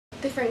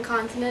Different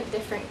continent,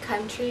 different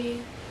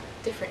country,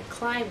 different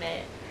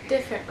climate,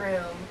 different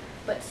room,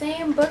 but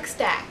same book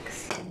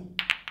stacks.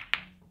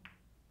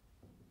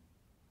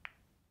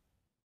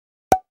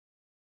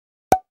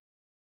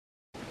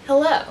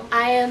 Hello,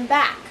 I am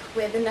back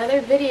with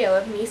another video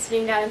of me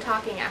sitting down and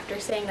talking after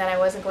saying that I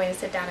wasn't going to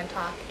sit down and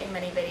talk in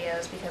many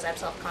videos because I'm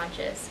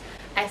self-conscious.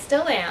 I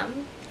still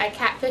am. I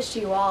catfished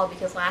you all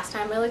because last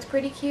time I looked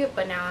pretty cute,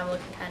 but now I'm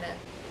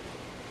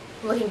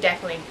looking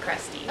definitely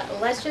crusty.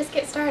 Let's just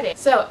get started.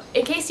 So,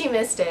 in case you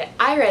missed it,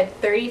 I read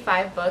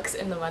 35 books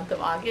in the month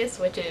of August,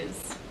 which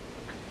is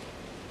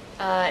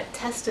a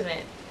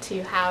testament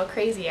to how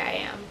crazy I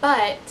am.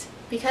 But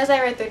because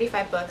I read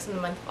 35 books in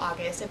the month of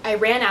August, I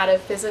ran out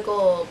of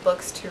physical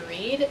books to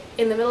read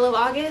in the middle of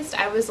August.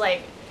 I was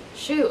like,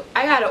 shoot,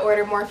 I gotta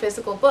order more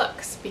physical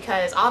books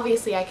because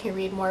obviously I can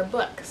read more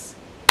books.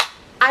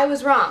 I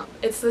was wrong.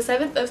 It's the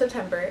 7th of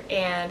September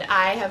and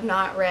I have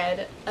not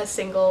read a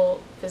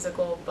single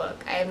physical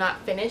book. I have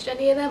not finished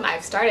any of them.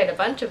 I've started a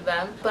bunch of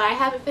them, but I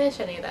haven't finished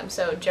any of them,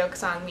 so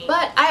joke's on me.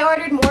 But I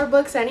ordered more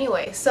books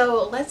anyway,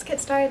 so let's get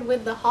started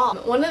with the haul.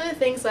 One of the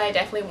things that I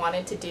definitely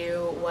wanted to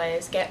do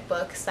was get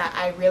books that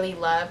I really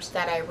loved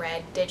that I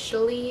read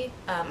digitally,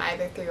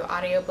 either through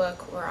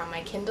audiobook or on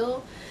my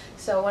Kindle.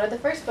 So one of the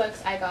first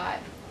books I got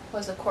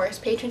was, of course,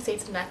 Patron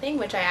Saints of Nothing,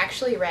 which I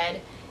actually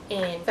read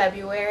in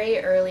February,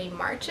 early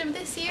March of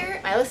this year.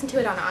 I listened to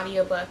it on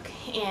audiobook,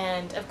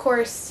 and of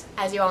course,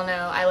 as you all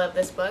know, I love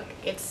this book.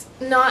 It's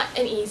not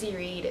an easy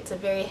read, it's a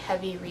very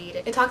heavy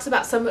read. It talks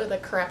about some of the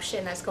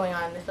corruption that's going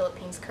on in the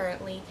Philippines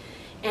currently,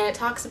 and it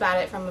talks about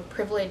it from a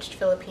privileged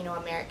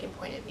Filipino-American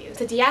point of view. It's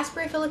a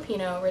diaspora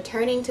Filipino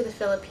returning to the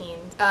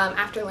Philippines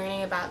after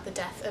learning about the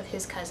death of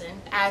his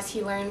cousin. As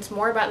he learns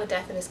more about the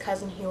death of his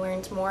cousin, he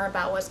learns more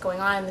about what's going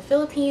on in the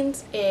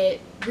Philippines. It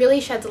really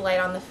sheds a light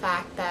on the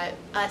fact that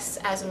us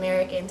as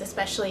Americans,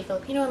 especially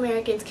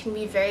Filipino-Americans, can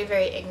be very,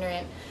 very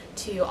ignorant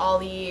to all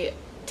the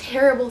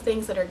terrible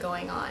things that are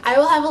going on. I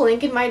will have a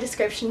link in my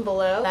description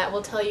below that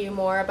will tell you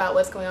more about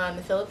what's going on in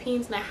the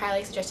Philippines, and I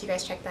highly suggest you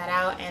guys check that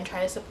out and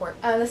try to support.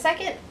 The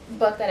second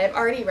book that I've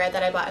already read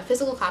that I bought a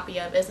physical copy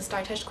of is The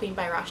Star-Touched Queen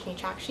by Roshni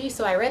Chokshi.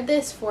 So I read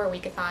this for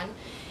wikathon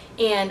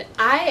and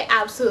I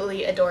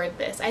absolutely adored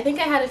this. I think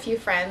I had a few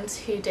friends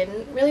who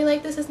didn't really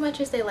like this as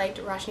much as they liked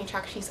Roshni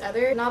Chokshi's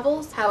other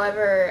novels.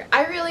 However,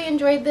 I really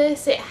enjoyed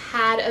this. It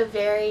had a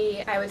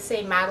very, I would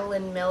say,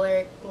 Madeline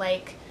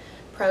Miller-like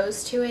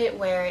prose to it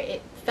where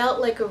it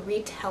felt like a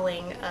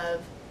retelling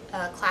of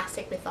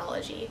classic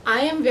mythology.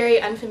 I am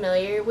very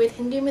unfamiliar with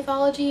Hindu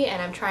mythology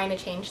and I'm trying to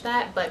change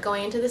that, but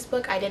going into this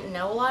book I didn't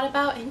know a lot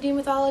about Hindu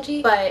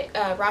mythology, but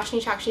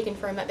Roshni Chokshi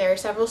confirmed that there are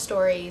several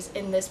stories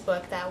in this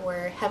book that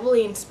were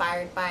heavily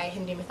inspired by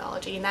Hindu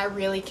mythology, and that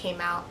really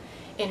came out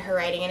in her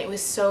writing, and it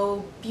was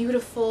so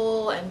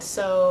beautiful and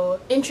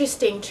so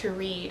interesting to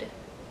read,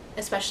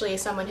 especially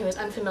as someone who is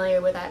unfamiliar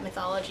with that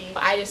mythology.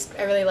 I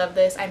really love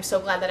this. I'm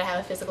so glad that I have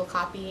a physical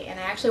copy, and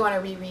I actually want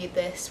to reread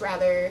this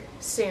rather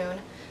soon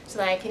so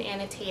that I can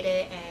annotate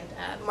it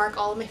and mark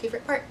all of my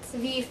favorite parts.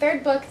 The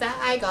third book that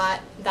I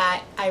got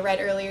that I read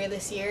earlier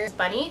this year is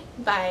Bunny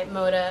by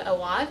Moda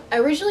Awad.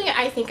 Originally,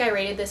 I think I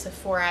rated this a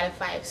 4 out of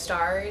 5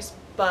 stars,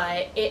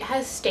 but it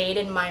has stayed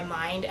in my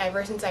mind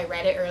ever since I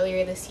read it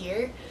earlier this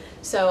year,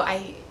 so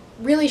I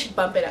really should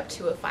bump it up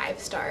to a 5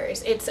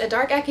 stars. It's a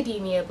dark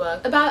academia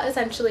book about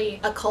essentially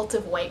a cult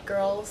of white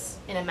girls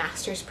in a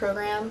master's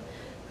program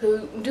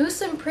who do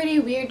some pretty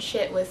weird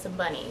shit with some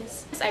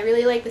bunnies. I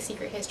really like The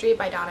Secret History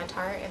by Donna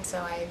Tartt, and so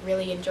I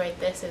really enjoyed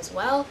this as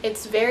well.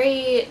 It's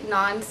very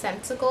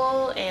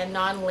nonsensical and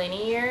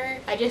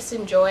non-linear. I just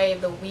enjoy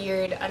the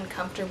weird,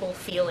 uncomfortable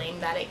feeling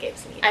that it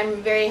gives me.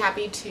 I'm very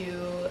happy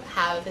to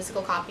have a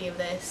physical copy of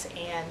this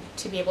and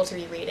to be able to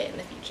reread it in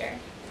the future.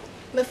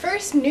 The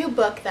first new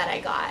book that I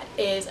got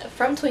is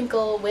From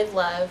Twinkle with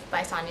Love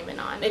by Sonia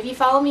Menon. If you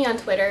follow me on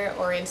Twitter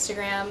or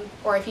Instagram,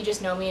 or if you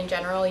just know me in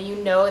general, you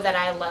know that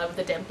I love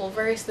the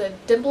Dimpleverse. The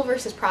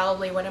Dimpleverse is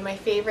probably one of my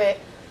favorite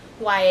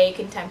YA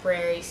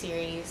contemporary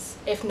series,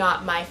 if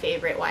not my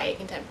favorite YA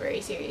contemporary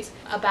series.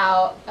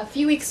 About a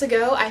few weeks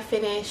ago, I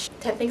finished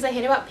 10 Things I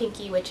Hate About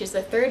Pinky, which is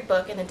the third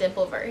book in the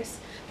Dimpleverse.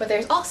 But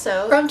there's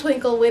also From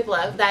Twinkle with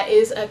Love that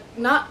is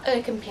not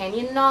a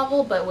companion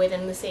novel, but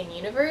within the same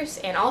universe,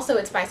 and also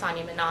it's by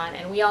Sonia Menon,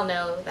 and we all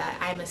know that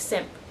I'm a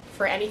simp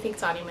for anything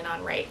Sonia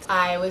Menon writes.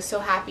 I was so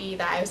happy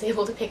that I was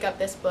able to pick up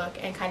this book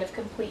and kind of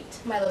complete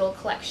my little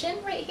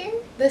collection right here.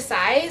 The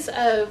size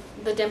of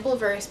the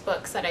Dimpleverse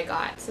books that I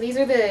got, so these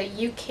are the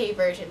UK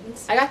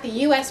versions. I got the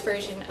US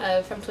version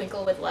of From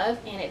Twinkle with Love,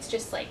 and it's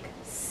just like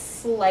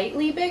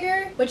slightly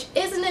bigger, which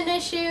isn't an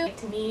issue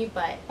to me,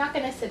 but not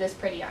gonna sit as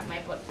pretty on my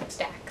book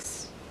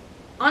stacks.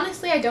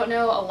 Honestly, I don't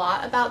know a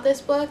lot about this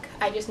book.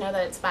 I just know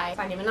that it's by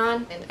Sonia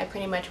Menon, and I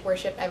pretty much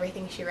worship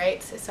everything she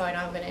writes, so I know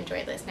I'm going to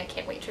enjoy this, and I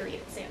can't wait to read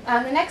it soon.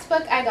 The next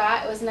book I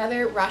got was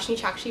another Roshni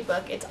Chokshi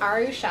book. It's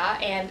Aru Shah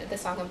and the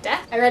Song of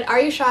Death. I read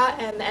Aru Shah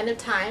and The End of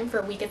Time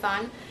for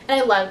wikathon, and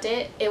I loved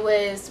it. It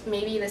was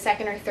maybe the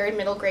second or third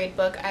middle grade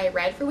book I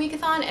read for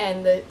wikathon,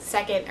 and the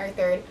second or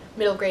third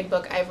middle grade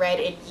book I've read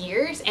in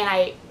years, and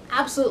I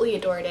absolutely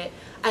adored it.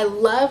 I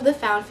love the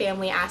found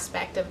family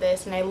aspect of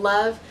this, and I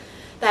love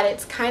that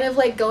it's kind of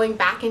like going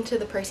back into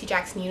the Percy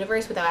Jackson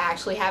universe without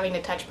actually having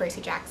to touch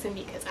Percy Jackson,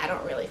 because I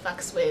don't really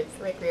fucks with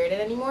Rick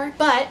Riordan anymore.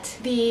 But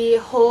the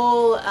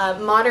whole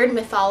modern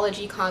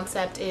mythology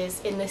concept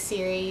is in the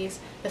series.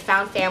 The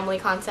found family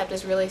concept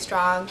is really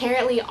strong.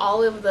 Apparently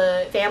all of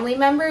the family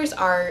members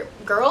are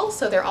girls,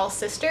 so they're all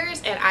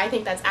sisters, and I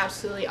think that's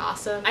absolutely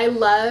awesome. I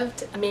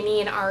loved Minnie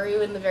and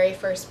Aru in the very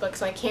first book,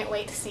 so I can't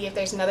wait to see if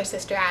there's another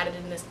sister added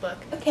in this book.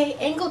 Okay,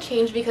 angle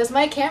change because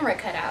my camera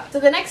cut out. So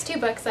the next two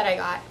books that I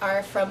got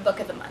are from Book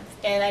of the Month,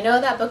 and I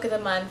know that Book of the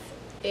Month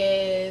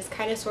is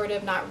kind of sort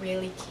of not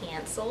really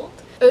canceled.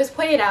 It was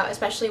pointed out,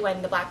 especially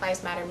when the Black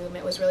Lives Matter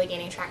movement was really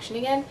gaining traction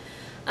again,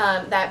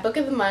 that Book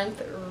of the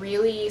Month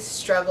really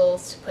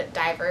struggles to put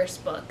diverse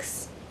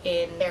books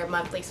in their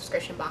monthly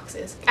subscription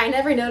boxes. I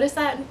never noticed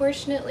that,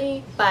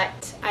 unfortunately,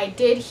 but I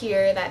did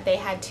hear that they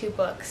had two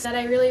books that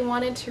I really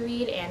wanted to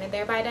read, and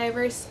they're by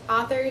diverse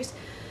authors,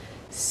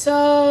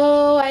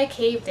 so I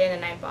caved in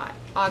and I bought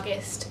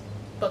August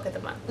Book of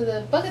the Month.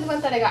 The Book of the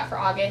Month that I got for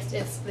August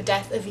is The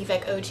Death of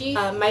Vivek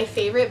Oji. My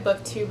favorite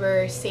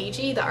booktuber,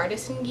 Seiji, the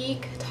Artisan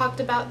Geek, talked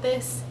about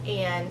this,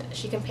 and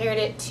she compared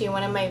it to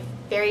one of my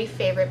very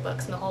favorite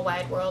books in the whole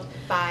wide world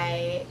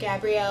by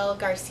Gabriel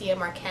Garcia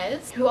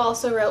Marquez, who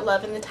also wrote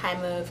Love in the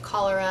Time of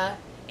Cholera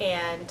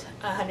and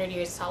 100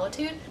 Years of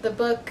Solitude. The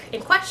book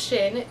in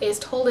question is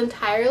told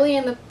entirely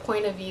in the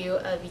point of view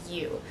of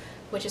you,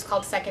 which is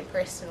called second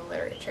person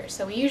literature.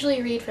 So we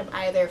usually read from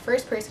either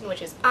first person,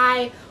 which is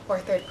I, or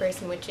third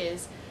person, which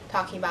is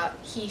talking about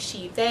he,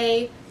 she,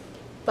 they,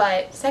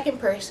 but second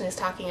person is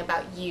talking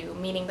about you,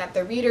 meaning that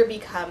the reader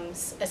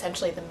becomes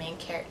essentially the main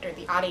character.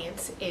 The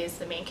audience is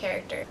the main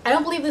character. I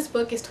don't believe this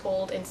book is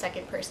told in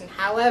second person.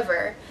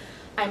 However,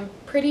 I'm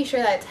pretty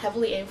sure that it's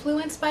heavily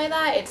influenced by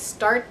that. It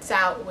starts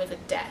out with a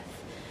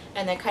death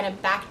and then kind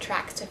of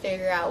backtracks to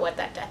figure out what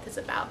that death is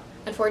about.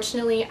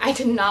 Unfortunately, I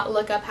did not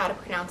look up how to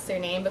pronounce their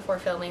name before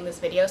filming this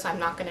video, so I'm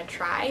not going to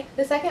try.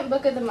 The second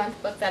Book of the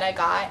Month book that I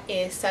got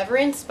is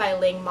Severance by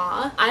Ling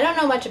Ma. I don't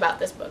know much about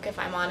this book, if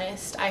I'm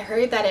honest. I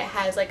heard that it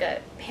has like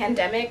a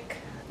pandemic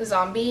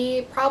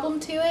zombie problem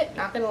to it.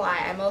 Not gonna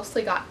lie, I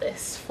mostly got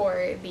this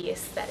for the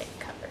aesthetic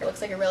cover. It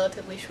looks like a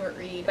relatively short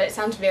read, but it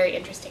sounds very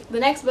interesting.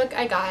 The next book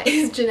I got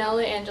is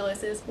Janella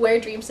Angelis's Where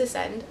Dreams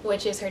Descend,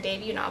 which is her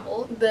debut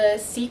novel. The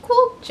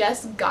sequel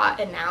just got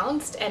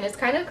announced, and it's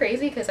kind of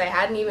crazy because I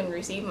hadn't even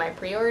received my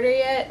pre-order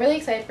yet. Really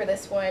excited for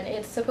this one.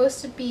 It's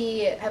supposed to be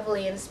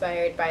heavily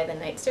inspired by The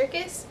Night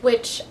Circus,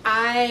 which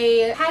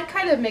I had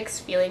kind of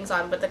mixed feelings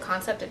on, but the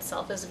concept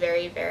itself is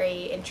very,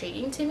 very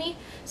intriguing to me.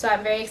 So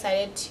I'm very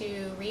excited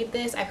to read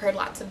this. I've heard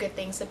lots of good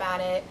things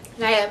about it.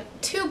 And I have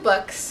two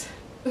books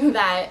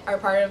that are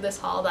part of this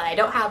haul that I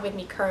don't have with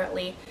me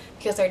currently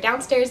because they're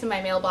downstairs in my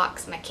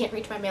mailbox and I can't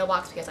reach my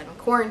mailbox because I'm in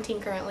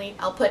quarantine currently.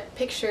 I'll put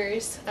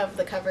pictures of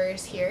the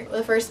covers here.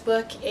 The first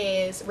book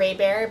is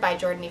RAYBEARER by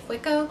Jordan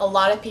Ifwiko. A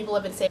lot of people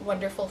have been saying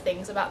wonderful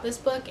things about this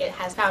book. It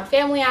has found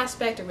family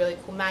aspect, a really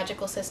cool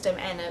magical system,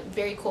 and a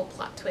very cool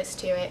plot twist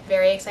to it.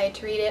 Very excited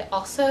to read it.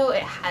 Also,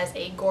 it has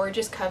a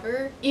gorgeous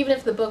cover. Even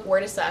if the book were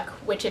to suck,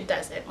 which it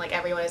doesn't, like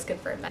everyone has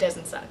confirmed that it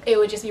doesn't suck, it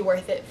would just be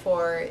worth it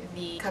for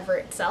the cover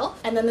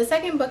itself. And then the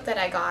second book that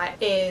I got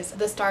is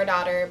The Star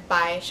Daughter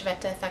by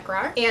Shweta Thakrar.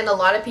 And a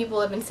lot of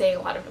people have been saying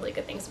a lot of really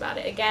good things about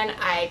it. Again,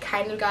 I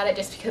kind of got it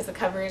just because the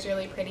cover is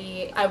really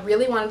pretty. I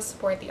really wanted to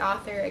support the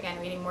author, again,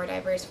 reading more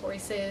diverse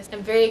voices.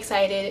 I'm very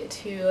excited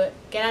to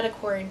get out of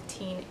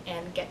quarantine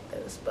and get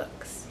those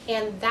books.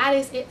 And that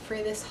is it for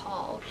this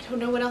haul. I don't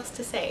know what else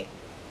to say.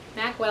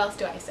 Mac, what else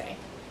do I say?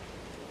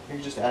 You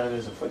can just add it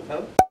as a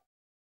footnote.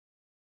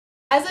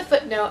 As a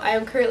footnote, I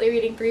am currently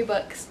reading 3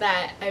 books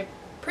that I'm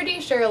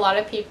pretty sure a lot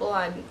of people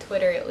on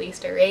Twitter at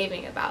least are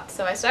raving about.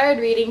 So I started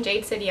reading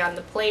Jade City on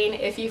the plane.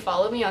 If you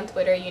follow me on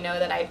Twitter, you know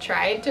that I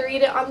tried to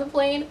read it on the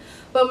plane,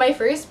 but my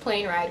first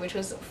plane ride, which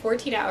was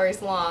 14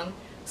 hours long,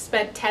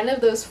 spent 10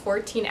 of those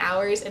 14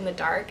 hours in the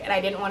dark, and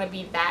I didn't want to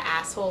be that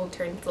asshole who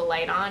turns the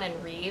light on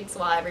and reads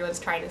while everyone's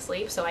trying to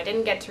sleep, so I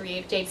didn't get to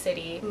read Jade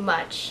City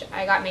much.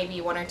 I got maybe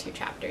 1 or 2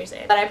 chapters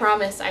in, but I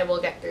promise I will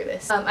get through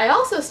this. I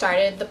also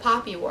started The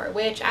Poppy War,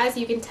 which, as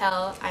you can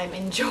tell, I'm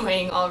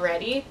enjoying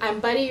already. I'm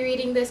buddy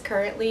reading this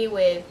currently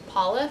with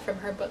Paula from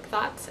her book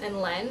Thoughts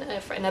and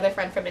Len, another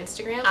friend from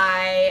Instagram.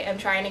 I am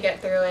trying to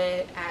get through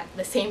it at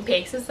the same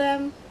pace as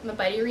them. My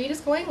buddy read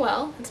is going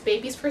well. It's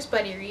baby's first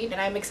buddy read,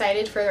 and I'm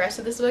excited for the rest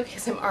of this book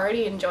because I'm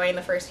already enjoying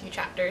the first few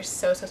chapters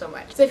so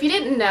much. So if you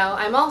didn't know,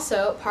 I'm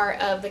also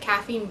part of the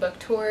Caffeine Book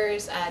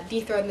Tour's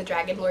Dethrone the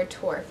Dragon Lord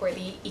tour for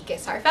the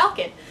Ikesar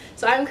Falcon.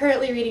 So I'm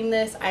currently reading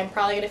this. I'm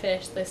probably going to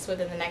finish this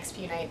within the next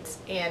few nights,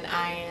 and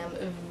I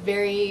am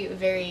very,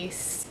 very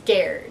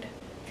scared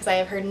because I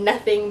have heard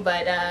nothing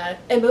but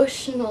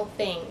emotional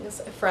things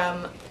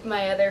from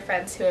my other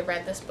friends who have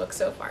read this book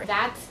so far.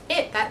 That's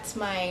it. That's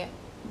my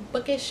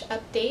bookish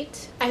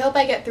update. I hope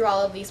I get through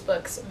all of these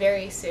books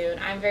very soon.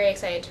 I'm very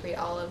excited to read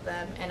all of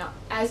them, and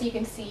as you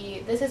can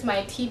see, this is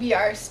my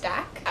TBR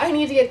stack. I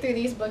need to get through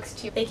these books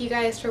too. Thank you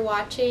guys for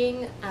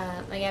watching.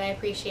 Again, I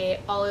appreciate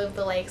all of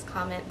the likes,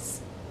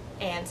 comments,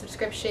 and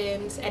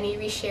subscriptions. Any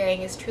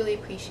resharing is truly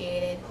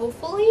appreciated.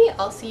 Hopefully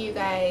I'll see you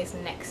guys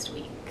next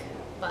week,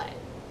 but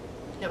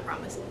no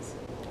promises.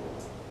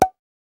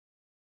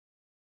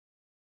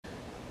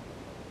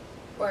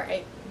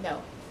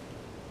 No.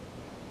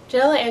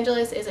 Janella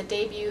Angelis is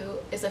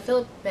a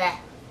Philip.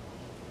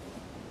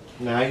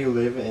 Now you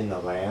live in the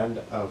land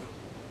of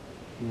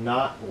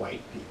not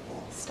white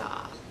people.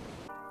 Stop.